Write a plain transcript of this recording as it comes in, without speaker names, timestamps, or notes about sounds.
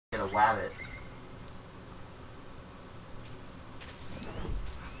a rabbit.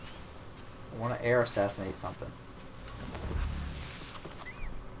 I want to air assassinate something.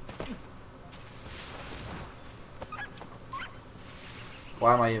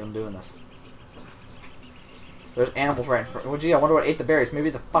 Why am I even doing this? There's animals right in front. Oh, gee, I wonder what ate the berries.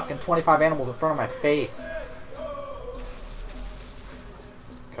 Maybe the fucking 25 animals in front of my face.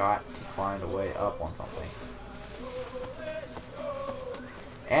 Got to find a way up on something.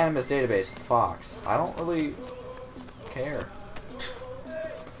 Animus database. Fox. I don't really care.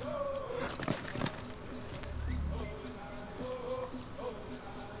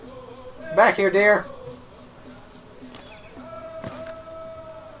 Back here, dear.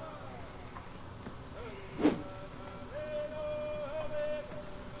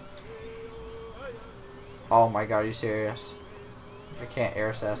 Oh my god, are you serious? I can't air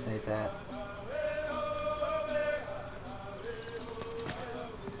assassinate that.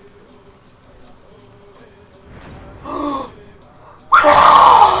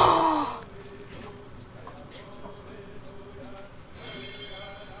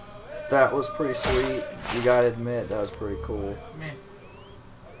 That was pretty sweet. You gotta admit, that was pretty cool. Meh.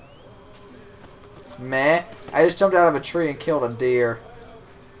 Meh? I just jumped out of a tree and killed a deer.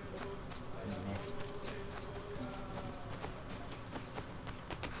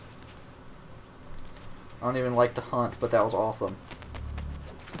 I don't even like to hunt, but that was awesome.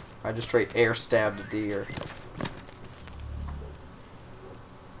 I just straight air stabbed a deer.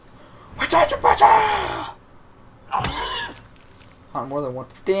 Hunt more than one.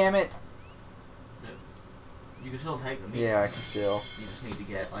 Damn it! You can still take them. Yeah, I can still. You just need to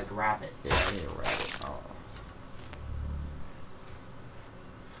get like a rabbit. Yeah, I need a rabbit. Oh.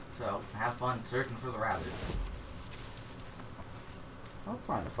 So have fun searching for the rabbit. I'll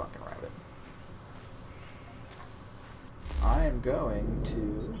find a fucking rabbit. I am going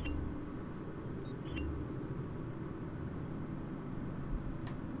to...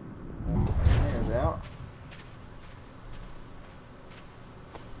 Get my snares out.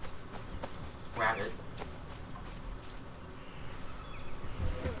 Rabbit.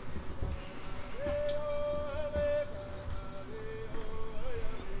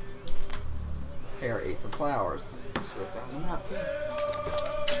 Hare ate some flowers. Slip that one up.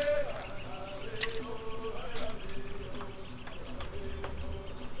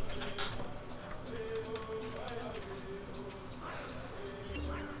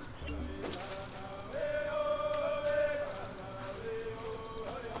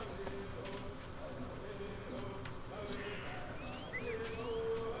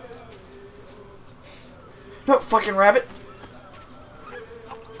 No, fucking rabbit!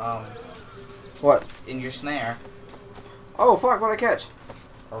 What? In your snare, Oh, fuck, what'd I catch?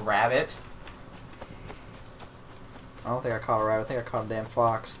 a rabbit. I don't think I caught a rabbit. I think I caught a damn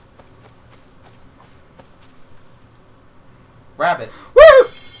fox. Rabbit. Woo!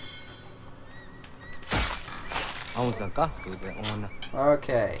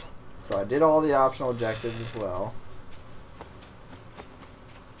 Okay. So I did all the optional objectives as well.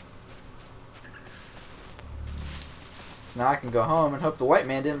 So now I can go home and hope the white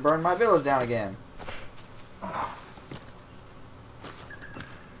man didn't burn my village down again.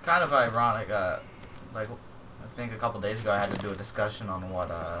 Kind of ironic. Like I think a couple days ago I had to do a discussion on what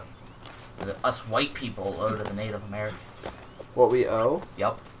us white people owe to the Native Americans. What we owe?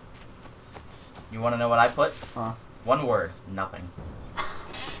 Yep. You want to know what I put? Huh? One word. Nothing.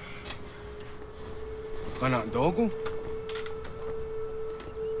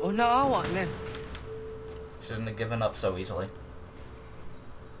 Shouldn't have given up so easily.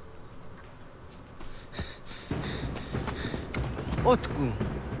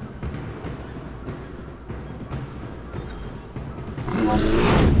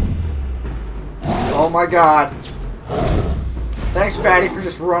 Oh my god. Thanks, Fatty, for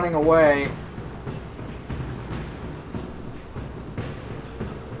just running away.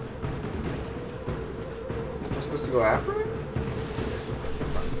 Am I supposed to go after him?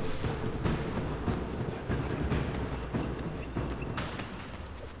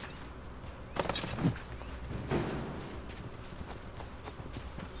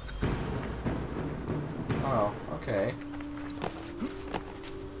 Oh, okay.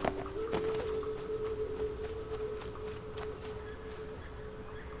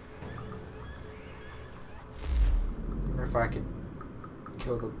 I wonder if I could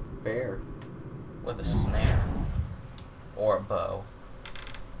kill the bear. With a snare. Or a bow.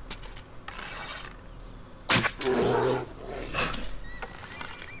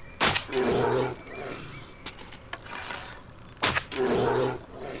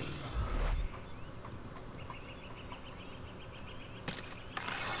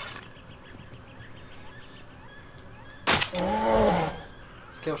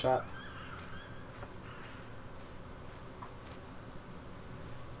 kill shot.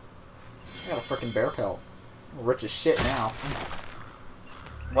 I got a freaking bear pelt. I'm rich as shit now.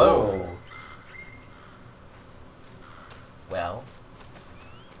 Whoa. Well,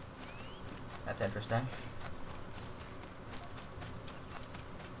 that's interesting.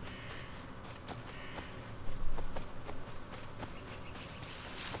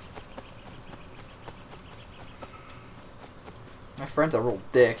 My friend's a real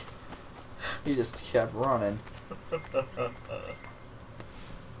dick. He just kept running.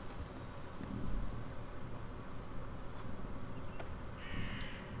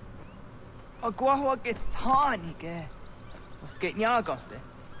 Agua gets honey, What's getting ya got there?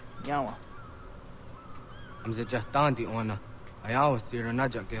 Yawa. I'm the Jatandi ona. I always see her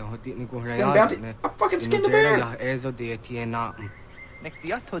Naja get Hoti Nico Getting bounty. I fucking skinned the bear. Ezo de Tiena. Next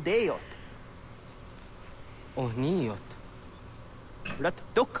yato deot. Oh, Niot. Let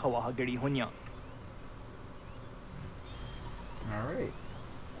Dukawa Hagari Hunya. Alright.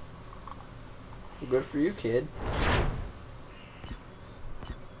 Well, good for you, kid.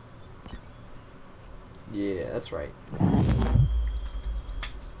 Yeah, that's right.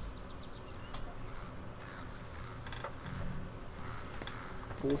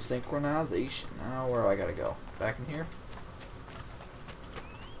 Full synchronization. Now, where do I gotta go? Back in here?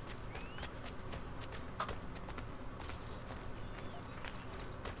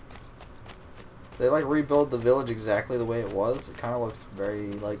 They like rebuild the village exactly the way it was. It kind of looks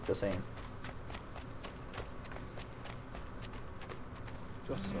very like the same.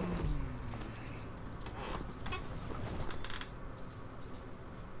 Just so.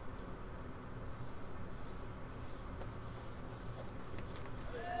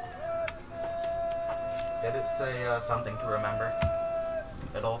 Did it say something to remember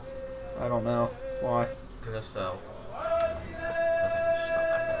at all? I don't know. Why? Because if so, okay, just stop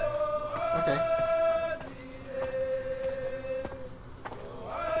after this. Okay.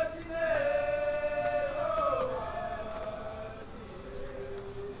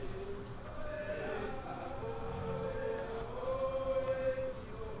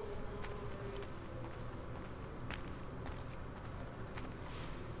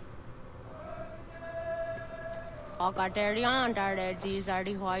 Agaderian dare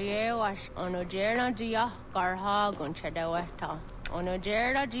dizari hoye was onojera dia garha gunchedeweta.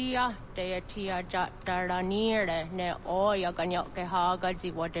 Onojera dia deatia jataranire ne oya ganyoke haga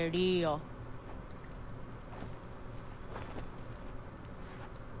ziwaderio.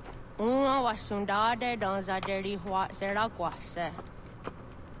 Uma wasundade donzaderi hua zeraguase.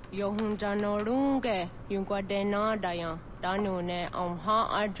 Yohunja norunge yungwadena dayan. Danune amha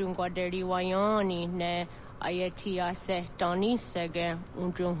ajungwaderi wayani ne Ayatia se Dani Sege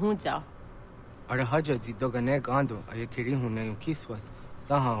Unjunza. Arahaja Zidogane Gando, Ayatiri Hune Kiswas,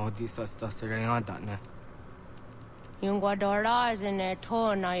 Saha Odisas Tasirayandane. Yungwadora is in a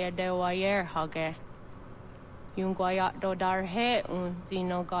ton Ayadewayer Hage. Yungwayat Dodar he un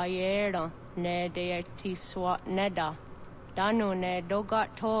Zinogayera, ne de Tiswat Neda. Danu ne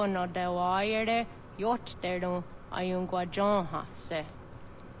dogat ton of the wire, yacht derum, Ayungwajonha se.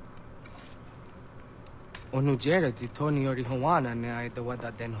 Onujera Zitoni Ori Hawana ne I the Wada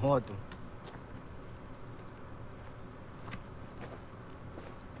Den Hodu.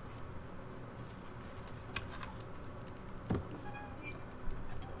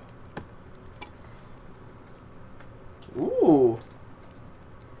 Ooh.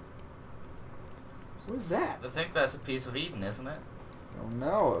 What is that? I think that's a piece of Eden, isn't it? I don't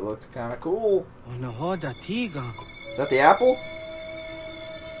know. It looks kind of cool. Onahoda Tiga. Is that the apple?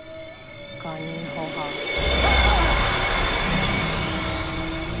 Gani Hoha.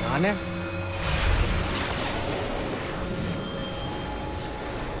 Yane?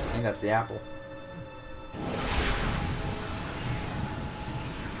 I think that's the apple.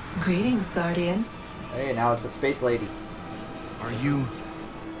 Greetings, Guardian. Hey, now it's that space lady. Are you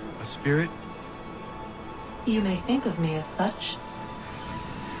a spirit? You may think of me as such.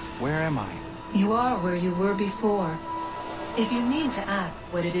 Where am I? You are where you were before. If you mean to ask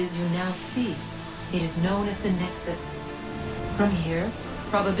what it is you now see, it is known as the Nexus. From here,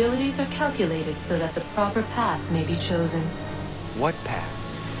 probabilities are calculated so that the proper path may be chosen. What path?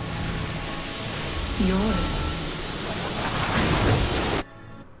 Yours.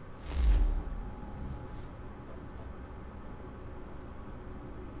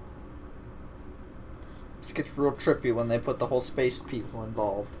 This gets real trippy when they put the whole space people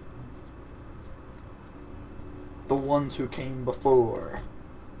involved. The ones who came before.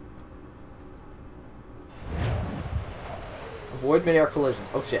 Avoid mid-air collisions.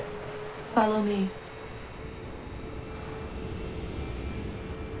 Oh shit. Follow me.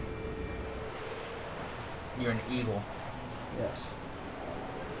 You're an eagle. Yes.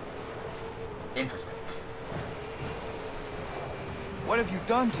 Interesting. What have you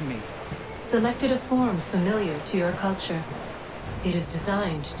done to me? Selected a form familiar to your culture. It is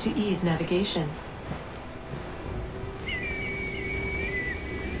designed to ease navigation.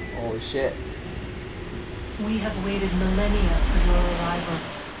 Holy shit. We have waited millennia for your arrival.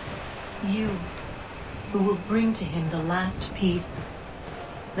 You, who will bring to him the last piece,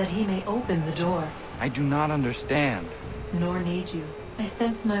 that he may open the door. I do not understand. Nor need you. I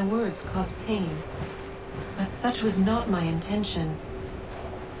sense my words cause pain. But such was not my intention.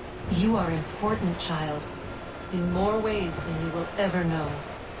 You are important, child, in more ways than you will ever know.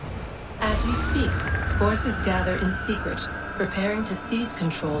 As we speak, forces gather in secret, preparing to seize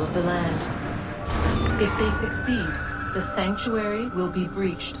control of the land. If they succeed, the sanctuary will be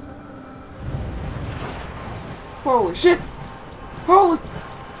breached. Holy shit! Holy...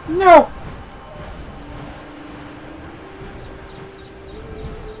 No!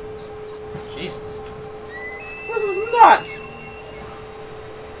 Jesus. This is nuts!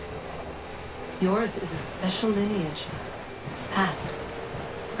 Yours is a special lineage. Past,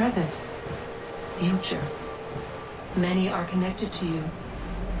 present, future. Many are connected to you.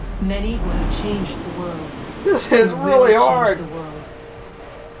 Many who have changed the world. This is Who will really change hard! the world.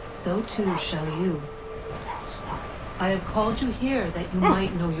 So too shall you. I have called you here that you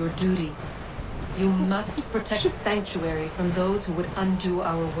might know your duty. You must protect the sanctuary from those who would undo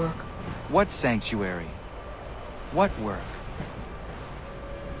our work. What sanctuary? What work?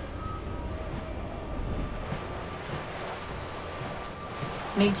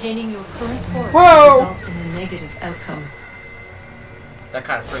 Maintaining your current course Whoa! will result in a negative outcome. That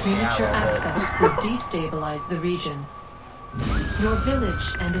kind of freaked me out a Premature little bit. access will destabilize the region. Your village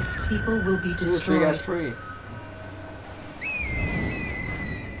and its people will be Look at this big ass destroyed. tree.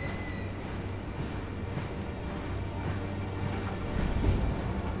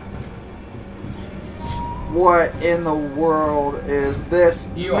 What in the world is this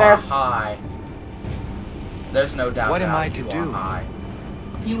You mess? are high. There's no doubt What am about I it, to you do? are high.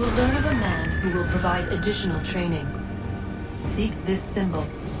 You will learn of a man who will provide additional training. Seek this symbol.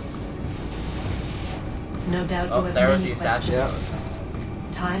 No doubt Oh, you have there was many the assassin. questions.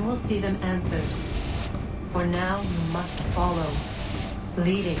 Yep. Time will see them answered. For now, you must follow,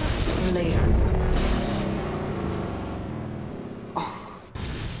 leading for later.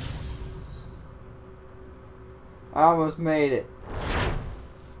 I almost made it.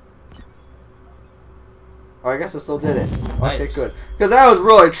 Oh, I guess I still did it. Okay, Nice. good. Because that was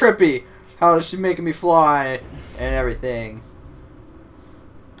really trippy. How is she making me fly and everything?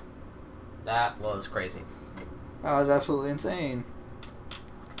 That was crazy. That was absolutely insane.